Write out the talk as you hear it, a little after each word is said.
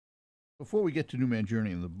Before we get to New Man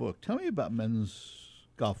Journey in the book, tell me about Men's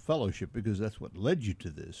Golf Fellowship, because that's what led you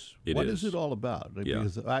to this. It What is. is it all about? Yeah.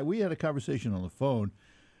 Because we had a conversation on the phone,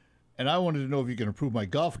 and I wanted to know if you can improve my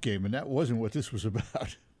golf game, and that wasn't what this was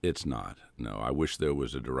about. It's not. No, I wish there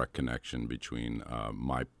was a direct connection between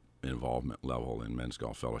my involvement level in Men's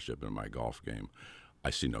Golf Fellowship and my golf game.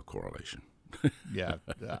 I see no correlation. Yeah,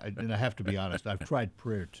 and I have to be honest, I've tried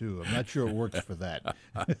prayer too. I'm not sure it works for that.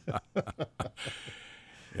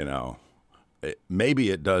 You know, maybe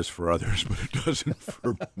it does for others, but it doesn't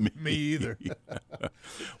for me. Me either.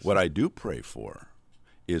 What I do pray for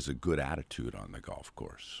is a good attitude on the golf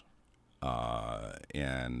course.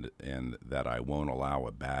 And that I won't allow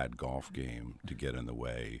a bad golf game to get in the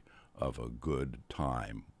way of a good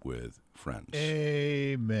time with friends.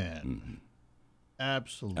 Amen. Mm-hmm.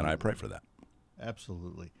 Absolutely. And I pray for that.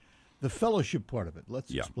 Absolutely. The fellowship part of it, let's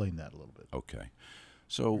Yeah. explain that a little bit. Okay.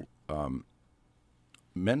 So,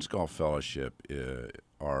 Men's Golf Fellowship,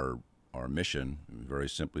 our mission, very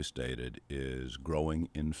simply stated, is growing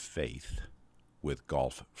in faith with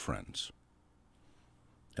golf friends.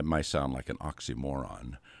 It might sound like an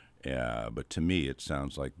oxymoron, but to me it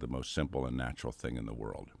sounds like the most simple and natural thing in the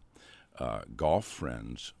world. Golf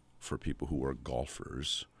friends, for people who are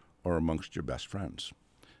golfers, are amongst your best friends.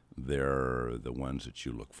 They're the ones that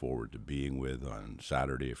you look forward to being with on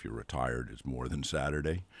Saturday. If you're retired, it's more than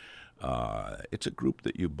Saturday. It's a group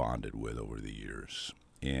that you bonded with over the years,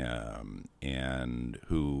 and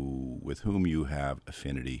with whom you have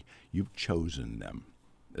affinity. You've chosen them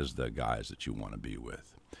as the guys that you want to be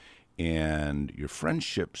with. And your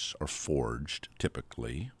friendships are forged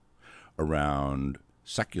typically around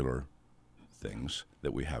secular things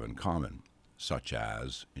that we have in common, such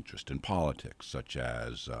as interest in politics, such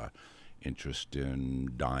as interest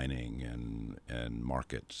in dining and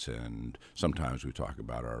markets. And sometimes we talk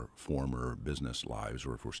about our former business lives,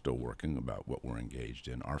 or if we're still working, about what we're engaged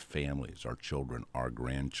in, our families, our children, our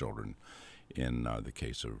grandchildren, in the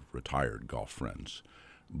case of retired golf friends.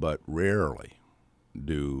 But rarely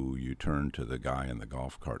do you turn to the guy in the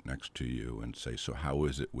golf cart next to you and say, so how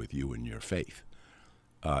is it with you and your faith?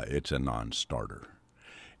 It's a non-starter.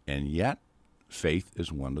 And yet, faith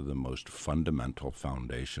is one of the most fundamental,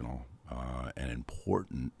 foundational, and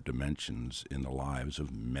important dimensions in the lives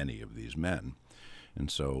of many of these men.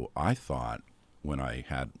 And so I thought, when I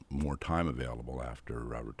had more time available after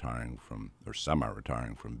retiring from, or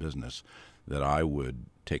semi-retiring from business, that I would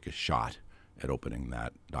take a shot at opening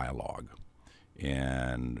that dialogue.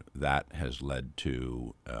 And that has led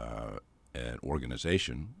to an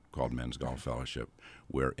organization called Men's Golf Fellowship,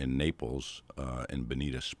 where in Naples and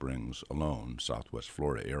Bonita Springs alone, Southwest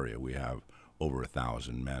Florida area, we have over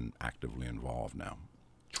 1,000 men actively involved now,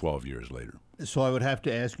 12 years later. So I would have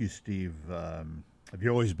to ask you, Steve, have you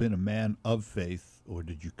always been a man of faith, or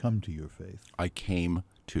did you come to your faith? I came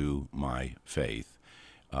to my faith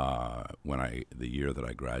the year that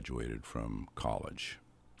I graduated from college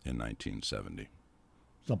in 1970.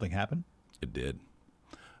 Something happened? It did.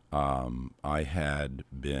 I had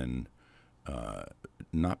been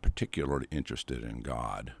not particularly interested in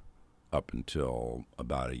God up until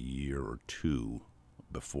about a year or two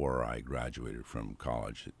before I graduated from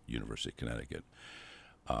college at University of Connecticut.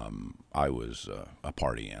 I was a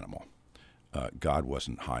party animal. God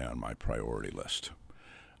wasn't high on my priority list.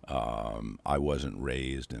 I wasn't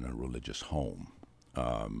raised in a religious home.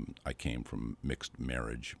 I came from mixed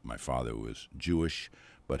marriage. My father was Jewish,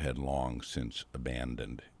 but had long since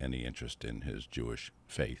abandoned any interest in his Jewish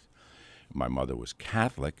faith. My mother was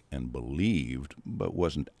Catholic and believed, but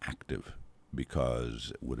wasn't active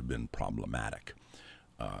because it would have been problematic.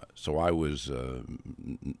 So I was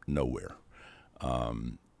nowhere.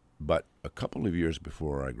 But a couple of years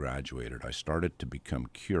before I graduated, I started to become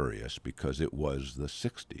curious because it was the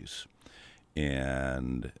 60s.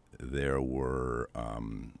 And there were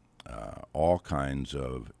all kinds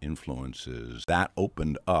of influences that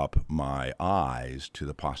opened up my eyes to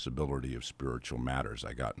the possibility of spiritual matters.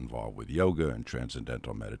 I got involved with yoga and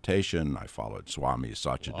transcendental meditation. I followed Swami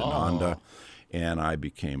Satchidananda, and I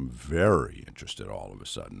became very interested all of a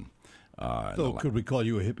sudden. So could we call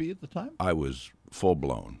you a hippie at the time? I was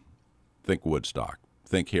full-blown. Think Woodstock.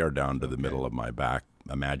 Think hair down to the middle of my back.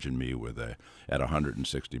 Imagine me at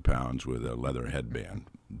 160 pounds with a leather headband.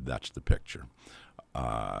 That's the picture.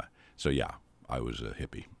 So yeah, I was a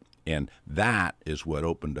hippie. And that is what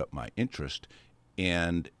opened up my interest.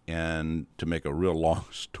 And to make a real long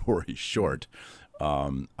story short,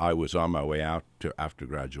 I was on my way out after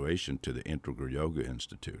graduation to the Integral Yoga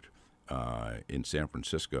Institute in San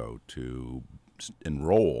Francisco to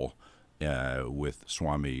enroll with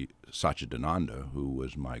Swami Satchidananda, who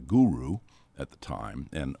was my guru at the time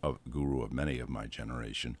and a guru of many of my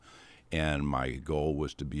generation. And my goal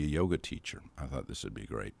was to be a yoga teacher. I thought this would be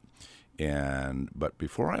great. But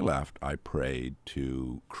before I left, I prayed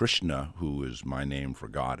to Krishna, who is my name for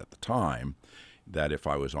God at the time, that if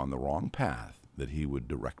I was on the wrong path, that he would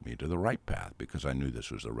direct me to the right path, because I knew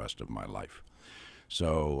this was the rest of my life.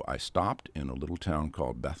 So I stopped in a little town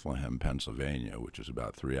called Bethlehem, Pennsylvania, which is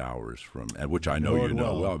about 3 hours from, and which I know you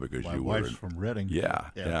know well because my you wife's were from Reading.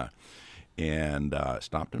 Yeah. And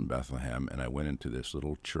stopped in Bethlehem, and I went into this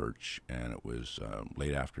little church, and it was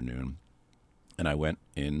late afternoon. And I went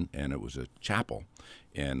in, and it was a chapel,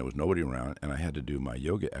 and there was nobody around, and I had to do my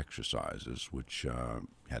yoga exercises, which I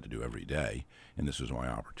had to do every day, and this was my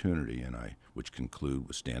opportunity, which conclude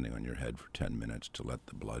with standing on your head for 10 minutes to let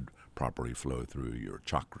the blood properly flow through your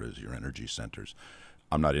chakras, your energy centers.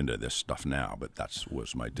 I'm not into this stuff now, but that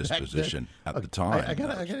was my disposition at the time. I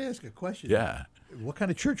gotta ask a question. Yeah. What kind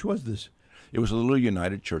of church was this? It was a little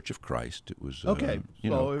United Church of Christ. It was,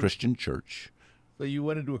 Christian church. So you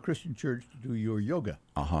went into a Christian church to do your yoga.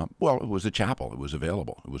 Well, it was a chapel. It was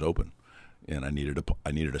available. It was open, and I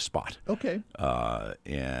needed a spot. Okay. But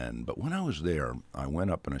when I was there, I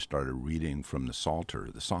went up and I started reading from the Psalter,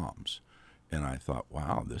 the Psalms, and I thought,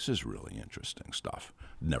 wow, this is really interesting stuff.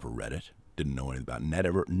 Never read it. Didn't know anything about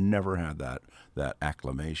it. Never had that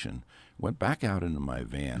acclamation. Went back out into my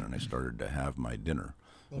van and I started to have my dinner,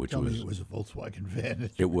 It was a Volkswagen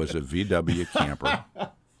van. It was a VW camper.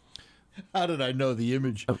 How did I know the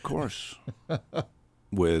image? Of course.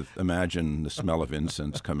 Imagine the smell of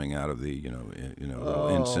incense coming out of the little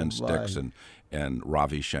incense sticks and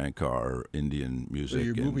Ravi Shankar Indian music. So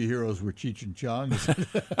your movie heroes were Cheech and Chong?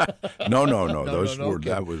 No. Okay.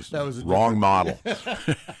 That was a wrong model.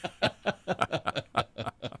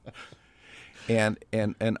 And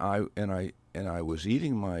I was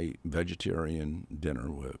eating my vegetarian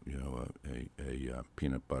dinner with a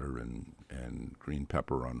peanut butter and green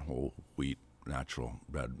pepper on whole wheat natural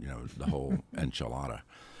bread, the whole enchilada.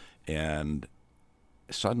 And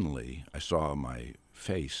suddenly I saw my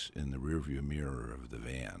face in the rearview mirror of the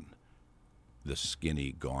van, the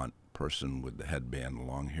skinny, gaunt person with the headband and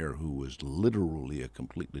long hair, who was literally a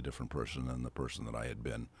completely different person than the person that I had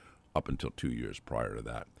been up until 2 years prior to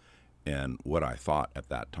that. And what I thought at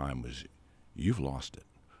that time was, you've lost it.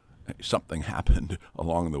 Something happened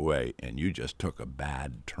along the way, and you just took a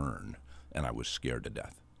bad turn. And I was scared to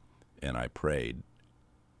death. And I prayed.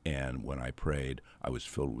 And when I prayed, I was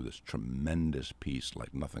filled with this tremendous peace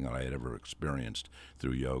like nothing that I had ever experienced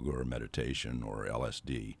through yoga or meditation or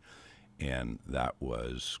LSD. And that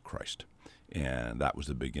was Christ. And that was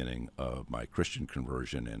the beginning of my Christian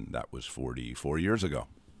conversion, and that was 44 years ago.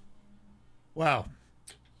 Wow.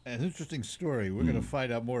 An interesting story. We're going to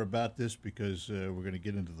find out more about this because we're going to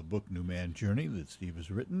get into the book New Man Journey that Steve has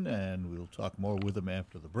written, and we'll talk more with him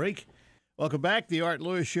after the break. Welcome back, the Art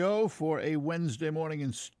Lawyer Show. For a Wednesday morning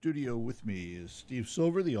in studio with me is Steve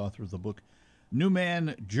Silver, the author of the book New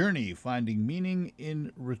Man Journey, Finding Meaning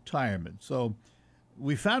in Retirement. So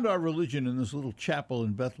we found our religion in this little chapel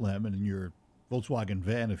in Bethlehem and in your Volkswagen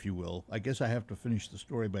van, if you will. I guess I have to finish the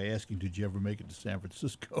story by asking, did you ever make it to San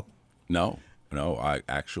Francisco? No, I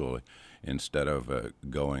actually, instead of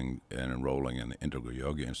going and enrolling in the Integral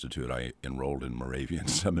Yoga Institute, I enrolled in Moravian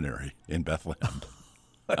Seminary in Bethlehem.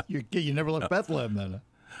 You never left Bethlehem then?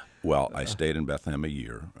 Well, I stayed in Bethlehem a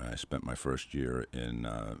year. I spent my first year in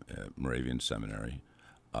Moravian Seminary,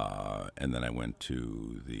 and then I went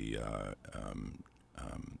to the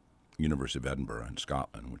University of Edinburgh in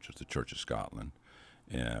Scotland, which is the Church of Scotland,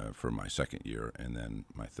 for my second year, and then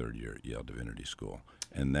my third year at Yale Divinity School.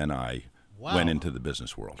 And then I went into the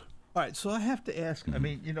business world. All right, so I have to ask, I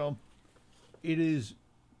mean, it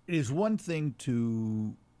is one thing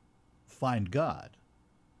to find God,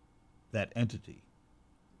 that entity.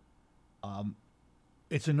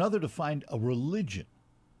 It's another to find a religion.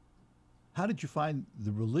 How did you find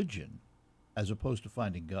the religion as opposed to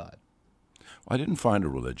finding God? Well, I didn't find a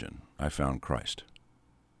religion. I found Christ.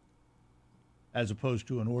 As opposed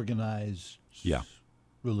to an organized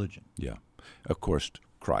religion. Yeah. Of course,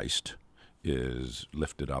 Christ is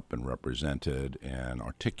lifted up and represented and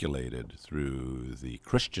articulated through the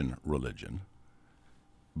Christian religion.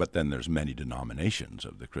 But then there's many denominations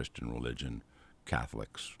of the Christian religion,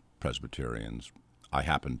 Catholics, Presbyterians. I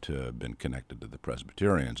happen to have been connected to the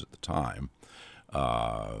Presbyterians at the time,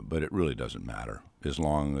 but it really doesn't matter as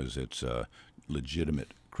long as it's a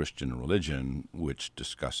legitimate Christian religion which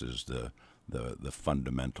discusses the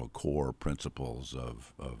fundamental core principles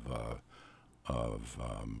of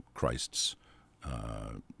Christ's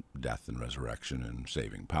death and resurrection and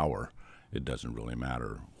saving power. it doesn't really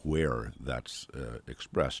matter where that's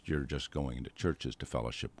expressed. You're just going to churches to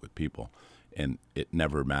fellowship with people. And it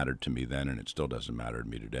never mattered to me then, and it still doesn't matter to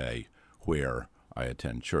me today where I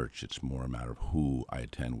attend church. It's more a matter of who I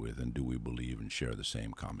attend with and do we believe and share the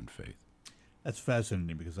same common faith. That's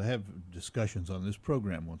fascinating because I have discussions on this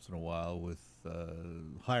program once in a while with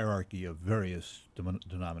hierarchy of various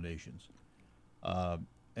denominations. And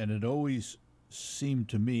it always seemed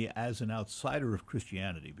to me, as an outsider of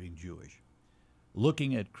Christianity, being Jewish,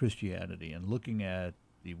 looking at Christianity and looking at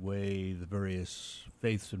the way the various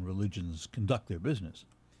faiths and religions conduct their business,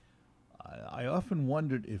 I often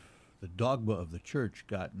wondered if the dogma of the church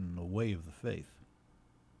got in the way of the faith.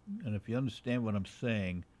 And if you understand what I'm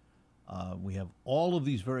saying, we have all of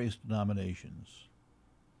these various denominations,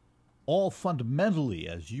 all fundamentally,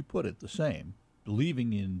 as you put it, the same,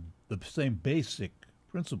 believing in the same basic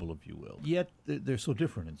principle, if you will, yet they're so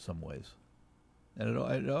different in some ways. And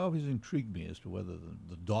it always intrigued me as to whether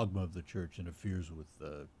the dogma of the church interferes with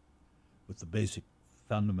the basic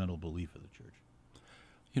fundamental belief of the church.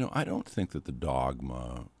 You know, I don't think that the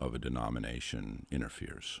dogma of a denomination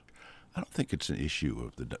interferes. I don't think it's an issue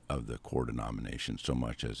of the core denomination so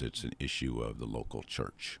much as it's an issue of the local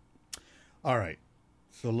church. All right.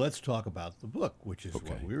 So let's talk about the book, which is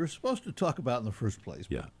what we were supposed to talk about in the first place.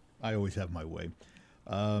 But yeah. I always have my way.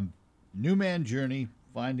 New Man Journey,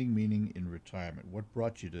 Finding Meaning in Retirement. What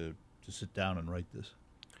brought you to sit down and write this?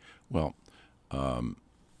 Well,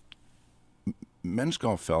 Men's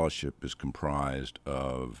Golf Fellowship is comprised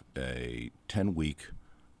of a 10-week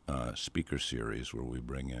speaker series where we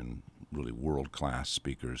bring in really world-class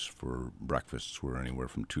speakers for breakfasts where anywhere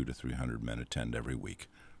from 200 to 300 men attend every week,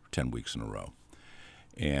 10 weeks in a row,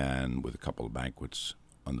 and with a couple of banquets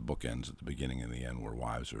on the bookends at the beginning and the end where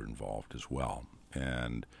wives are involved as well.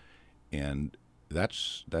 And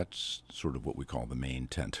that's sort of what we call the main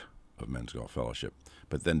tent of Men's Golf Fellowship.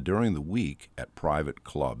 But then during the week at private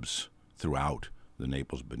clubs throughout the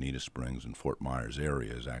Naples, Bonita Springs, and Fort Myers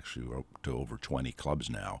areas, actually up to over 20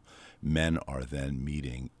 clubs now, men are then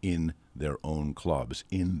meeting in their own clubs,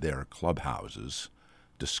 in their clubhouses,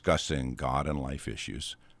 discussing God and life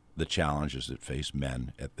issues, the challenges that face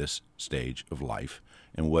men at this stage of life,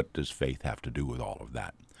 and what does faith have to do with all of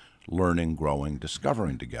that. Learning, growing,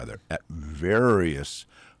 discovering together at various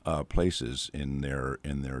places in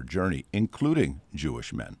their journey, including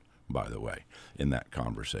Jewish men, by the way, in that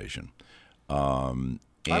conversation. I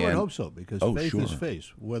would hope so, because faith sure. is faith,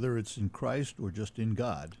 whether it's in Christ or just in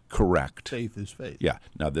God. Correct. Faith is faith. Yeah.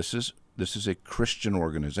 Now this is a Christian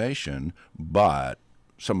organization, but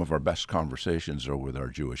some of our best conversations are with our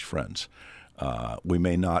Jewish friends. We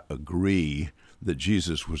may not agree that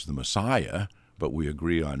Jesus was the Messiah, but we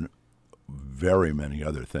agree on very many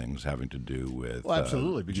other things having to do with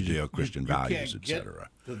absolutely, because Judeo-Christian values, You etc. can't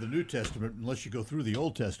get to the New Testament unless you go through the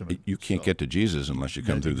Old Testament. You can't get to Jesus unless you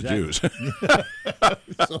come through the Jews.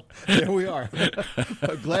 So there we are.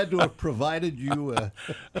 I'm glad to have provided you.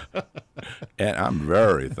 And I'm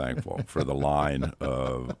very thankful for the line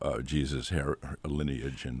of Jesus'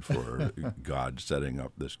 lineage and for God setting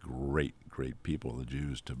up this great people, the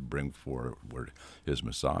Jews, to bring forward his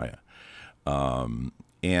Messiah.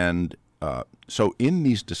 So in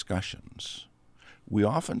these discussions, we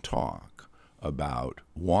often talk about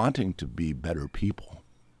wanting to be better people,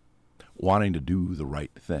 wanting to do the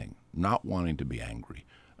right thing, not wanting to be angry,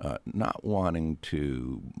 not wanting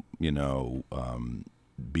to,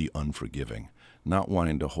 be unforgiving, not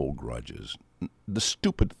wanting to hold grudges, the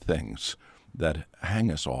stupid things that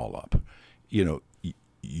hang us all up.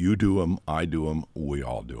 You do them, I do them, we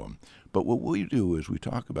all do them. But what we do is we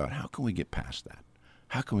talk about how can we get past that?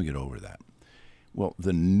 How can we get over that? Well,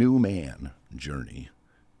 the New Man journey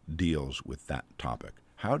deals with that topic.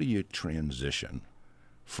 How do you transition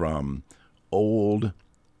from old,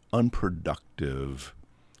 unproductive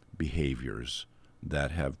behaviors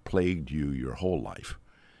that have plagued you your whole life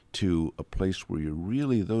to a place where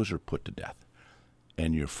those are put to death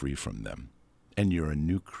and you're free from them and you're a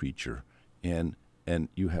new creature and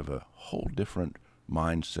you have a whole different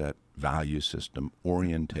mindset, value system,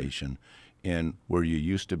 orientation, and where you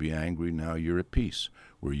used to be angry, now you're at peace.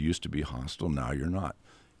 Where you used to be hostile, now you're not.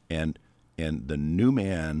 And the New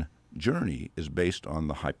Man journey is based on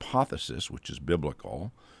the hypothesis, which is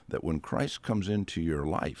biblical, that when Christ comes into your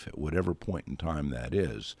life, at whatever point in time that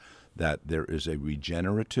is, that there is a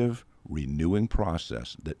regenerative, renewing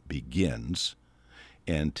process that begins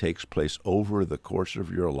and takes place over the course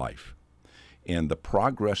of your life. And the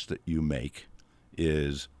progress that you make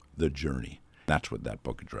is the journey. That's what that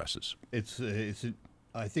book addresses.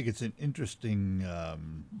 I think it's an interesting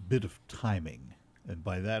bit of timing, and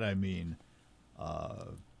by that I mean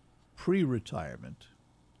pre-retirement,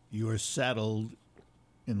 you are saddled,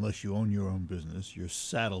 unless you own your own business, you're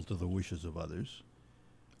saddled to the wishes of others.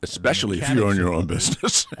 Especially if you own your own others.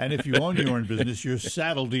 business. And if you own your own business, you're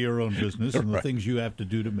saddled to your own business and the Right. things you have to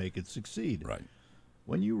do to make it succeed. Right.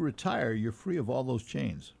 When you retire, you're free of all those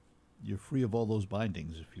chains. You're free of all those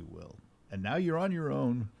bindings, if you will. And now you're on your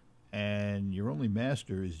own, and your only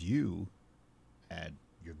master is you and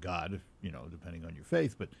your God, if, you know, depending on your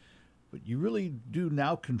faith. But you really do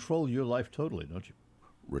now control your life totally, don't you?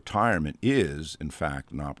 Retirement is, in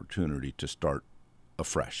fact, an opportunity to start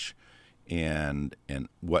afresh. And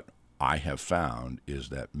what I have found is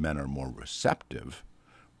that men are more receptive,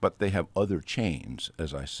 but they have other chains,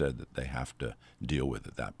 as I said, that they have to deal with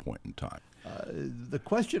at that point in time. The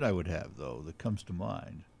question I would have, though, that comes to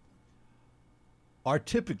mind, are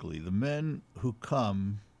typically the men who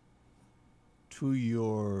come to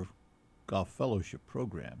your golf fellowship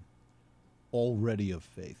program already of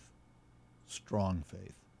faith, strong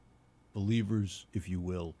faith, believers, if you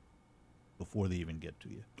will, before they even get to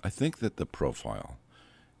you? I think that the profile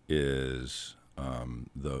is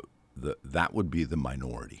that would be the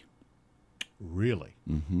minority. Really?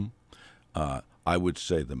 I would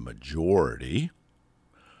say the majority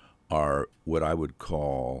are what I would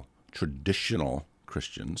call traditional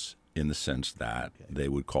Christians, in the sense that they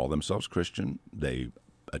would call themselves Christian. They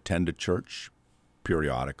attend a church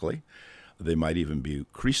periodically. They might even be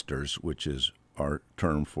Christers, which is our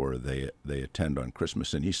term for they attend on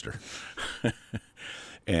Christmas and Easter.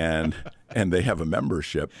 and they have a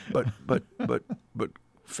membership, but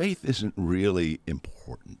faith isn't really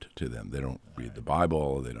important to them. They don't read the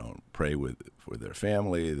Bible. They don't pray for their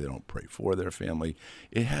family. They don't pray for their family.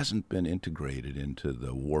 It hasn't been integrated into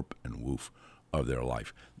the warp and woof of their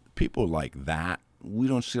life. People like that, we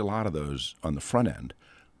don't see a lot of those on the front end.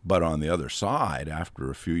 But on the other side, after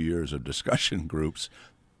a few years of discussion groups,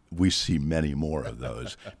 we see many more of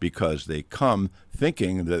those because they come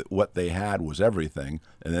thinking that what they had was everything,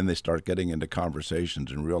 and then they start getting into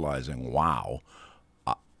conversations and realizing, wow,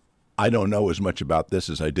 I don't know as much about this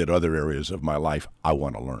as I did other areas of my life. I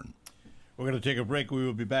want to learn. We're going to take a break. We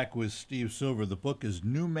will be back with Steve Silver. The book is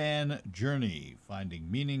New Man Journey, Finding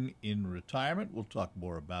Meaning in Retirement. We'll talk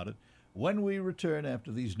more about it when we return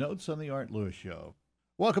after these notes on The Art Lewis Show.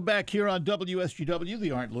 Welcome back here on WSGW,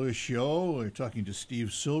 The Art Lewis Show. We're talking to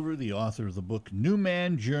Steve Silver, the author of the book New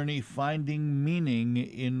Man Journey, Finding Meaning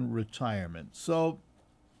in Retirement. So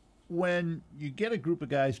when you get a group of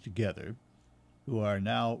guys together who are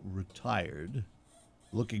now retired,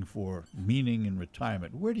 looking for meaning in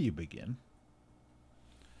retirement, where do you begin?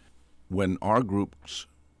 When our groups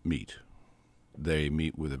meet, they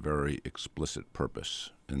meet with a very explicit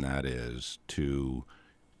purpose, and that is to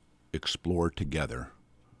explore together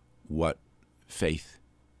what faith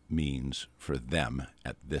means for them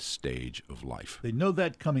at this stage of life. They know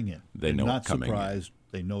that coming in. They know it coming in. Not surprised.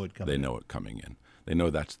 They know it coming in. They know it coming in. They know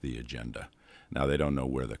that's the agenda. Now, they don't know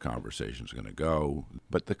where the conversation's going to go,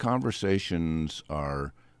 but the conversations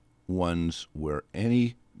are ones where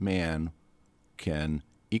any man can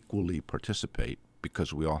equally participate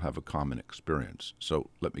because we all have a common experience. So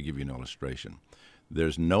let me give you an illustration.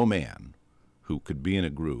 There's no man who could be in a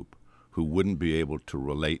group who wouldn't be able to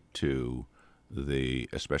relate to the,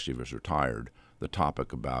 especially if he's retired, the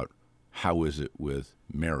topic about how is it with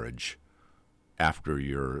marriage after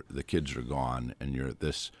the kids are gone and you're at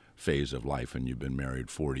this phase of life and you've been married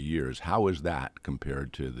 40 years. How is that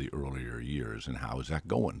compared to the earlier years, and how is that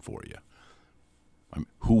going for you?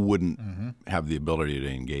 Who wouldn't have the ability to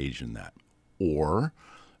engage in that? Or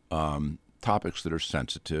topics that are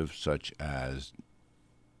sensitive, such as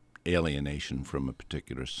alienation from a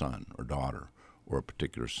particular son or daughter, or a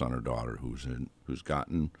particular son or daughter who's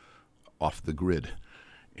gotten off the grid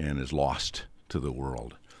and is lost to the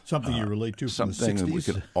world. Something you relate to from the 60s? Something we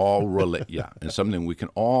can all relate, and something we can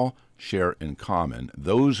all share in common.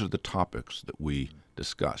 Those are the topics that we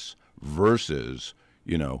discuss versus,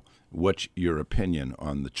 what's your opinion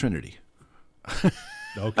on the Trinity?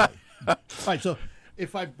 Okay. All right, so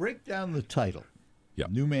if I break down the title,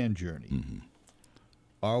 New Man Journey,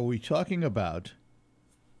 are we talking about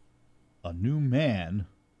a new man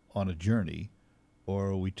on a journey, or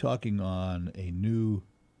are we talking on a new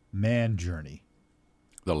man journey?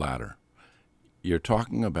 The latter. You're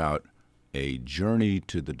talking about a journey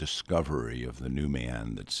to the discovery of the new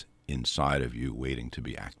man that's inside of you waiting to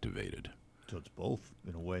be activated. So it's both,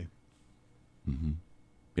 in a way. Mm-hmm.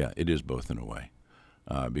 Yeah, it is both in a way.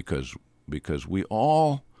 Because we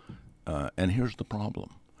all, and here's the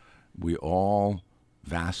problem, we all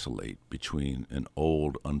vacillate between an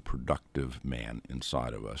old, unproductive man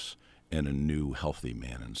inside of us and a new, healthy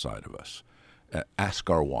man inside of us. ask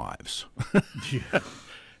our wives,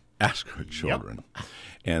 ask our children,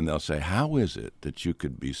 and they'll say, how is it that you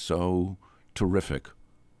could be so terrific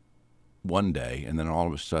one day and then all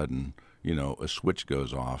of a sudden, a switch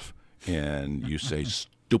goes off and you say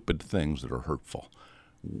stupid things that are hurtful?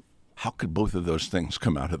 How could both of those things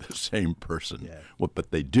come out of the same person? Yeah. Well, but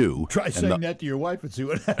they do. Try saying that to your wife and see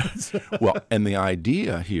what happens. Well, and the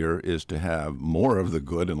idea here is to have more of the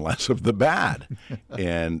good and less of the bad.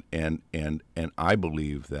 and I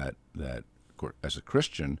believe that as a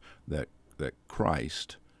Christian, that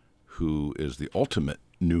Christ, who is the ultimate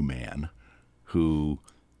new man,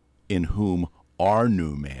 in whom our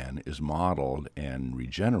new man is modeled and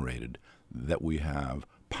regenerated, that we have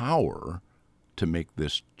power to make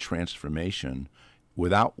this transformation,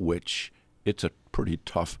 without which it's a pretty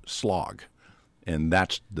tough slog. And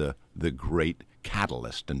that's the great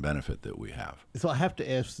catalyst and benefit that we have. So I have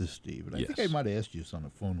to ask this, Steve, and I think I Yes. might have asked you this on the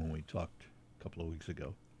phone when we talked a couple of weeks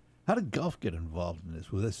ago. How did golf get involved in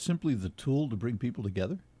this? Was that simply the tool to bring people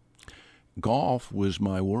together? Golf was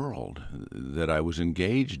my world that I was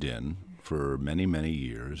engaged in for many, many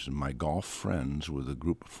years, and my golf friends were the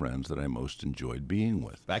group of friends that I most enjoyed being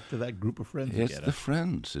with. Back to that group of friends It's again. the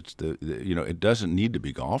friends. It's it doesn't need to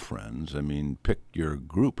be golf friends. I mean, pick your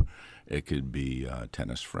group. It could be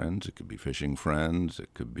tennis friends. It could be fishing friends.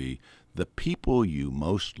 It could be the people you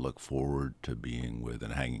most look forward to being with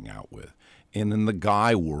and hanging out with. And in the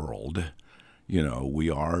guy world, we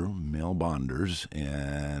are male bonders,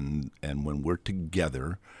 and when we're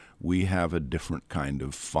together, we have a different kind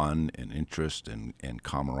of fun and interest and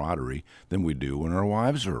camaraderie than we do when our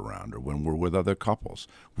wives are around or when we're with other couples.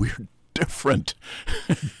 We're different.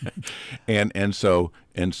 and so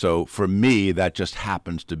for me, that just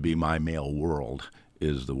happens to be my male world,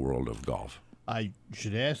 is the world of golf. I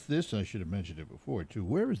should ask this, and I should have mentioned it before, too.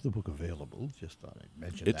 Where is the book available? Just thought I'd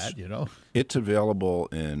mention that. It's available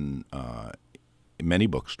in many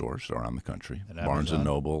bookstores around the country, And Barnes Amazon. and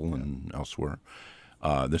Noble and elsewhere.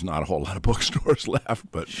 There's not a whole lot of bookstores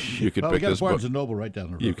left, but you could Well, we pick got this Barnes book. and Noble right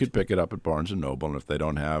down the road. You could pick it up at Barnes and Noble, and if they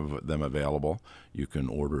don't have them available, you can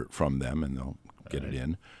order it from them, and they'll get it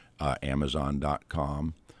in.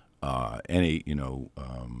 Amazon.com,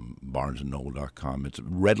 BarnesandNoble.com. It's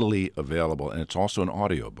readily available, and it's also an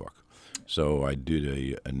audiobook. So I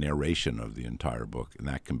did a narration of the entire book, and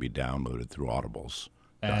that can be downloaded through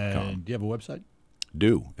Audibles.com. And do you have a website?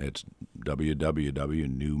 It's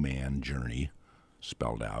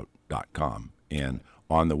www.newmanjourney.com. And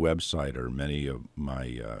on the website are many of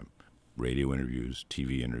my radio interviews,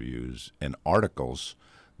 TV interviews, and articles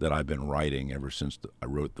that I've been writing ever since I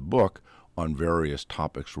wrote the book on various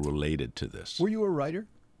topics related to this. Were you a writer?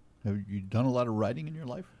 Have you done a lot of writing in your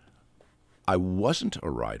life? I wasn't a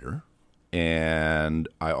writer, and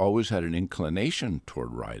I always had an inclination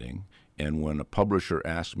toward writing. And when a publisher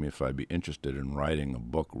asked me if I'd be interested in writing a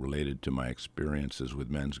book related to my experiences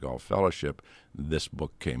with Men's Golf Fellowship, this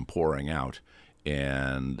book came pouring out.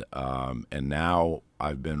 And now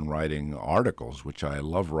I've been writing articles, which I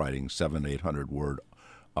love writing 700-800 word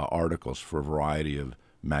articles for a variety of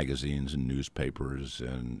magazines and newspapers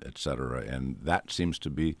and et cetera. And that seems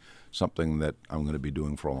to be something that I'm going to be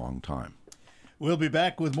doing for a long time. We'll be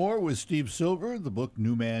back with more with Steve Silver, the book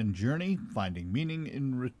New Man Journey, Finding Meaning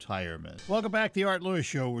in Retirement. Welcome back to the Art Lewis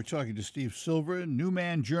Show. We're talking to Steve Silver. New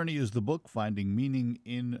Man Journey is the book, Finding Meaning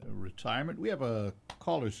in Retirement. We have a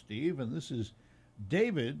caller, Steve, and this is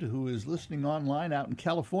David, who is listening online out in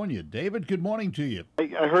California. David, good morning to you.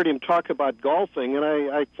 I heard him talk about golfing, and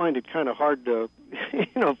I find it kind of hard to,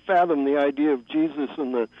 fathom the idea of Jesus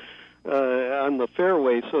in the on the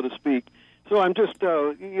fairway, so to speak. So I'm just,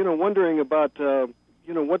 wondering about,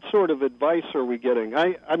 what sort of advice are we getting?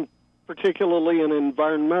 I'm particularly an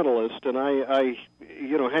environmentalist, and I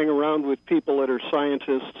hang around with people that are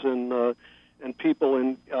scientists and people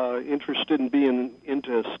interested in being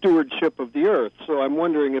into stewardship of the earth. So I'm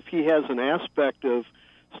wondering if he has an aspect of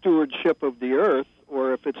stewardship of the earth,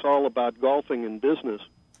 or if it's all about golfing and business.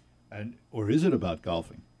 Or is it about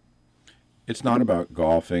golfing? It's not about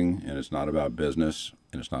golfing, and it's not about business,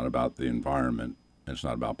 and it's not about the environment, and it's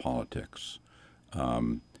not about politics.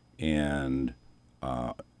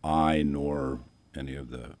 I nor any of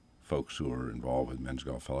the folks who are involved with Men's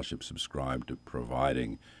Golf Fellowship subscribe to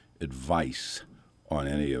providing advice on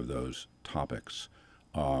any of those topics.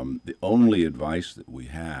 The only advice that we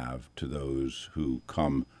have to those who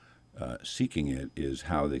come seeking it is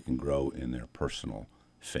how they can grow in their personal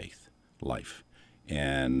faith life.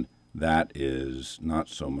 And that is not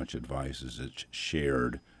so much advice as it's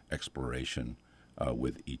shared exploration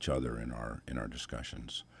with each other in our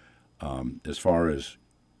discussions. As far as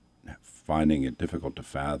finding it difficult to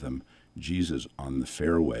fathom Jesus on the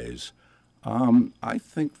fairways, I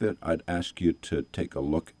think that I'd ask you to take a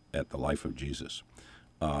look at the life of Jesus.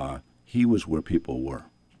 He was where people were.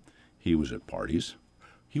 He was at parties.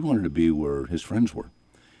 He wanted to be where his friends were.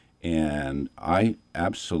 And I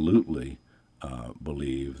absolutely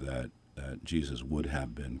believe that Jesus would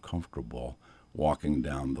have been comfortable walking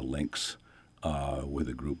down the links with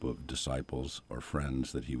a group of disciples or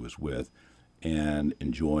friends that he was with and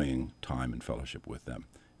enjoying time and fellowship with them.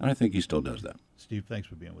 And I think he still does that. Steve, thanks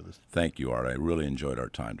for being with us. Thank you, Art. I really enjoyed our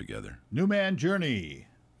time together. New Man Journey,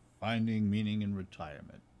 Finding Meaning in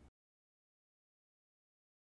Retirement.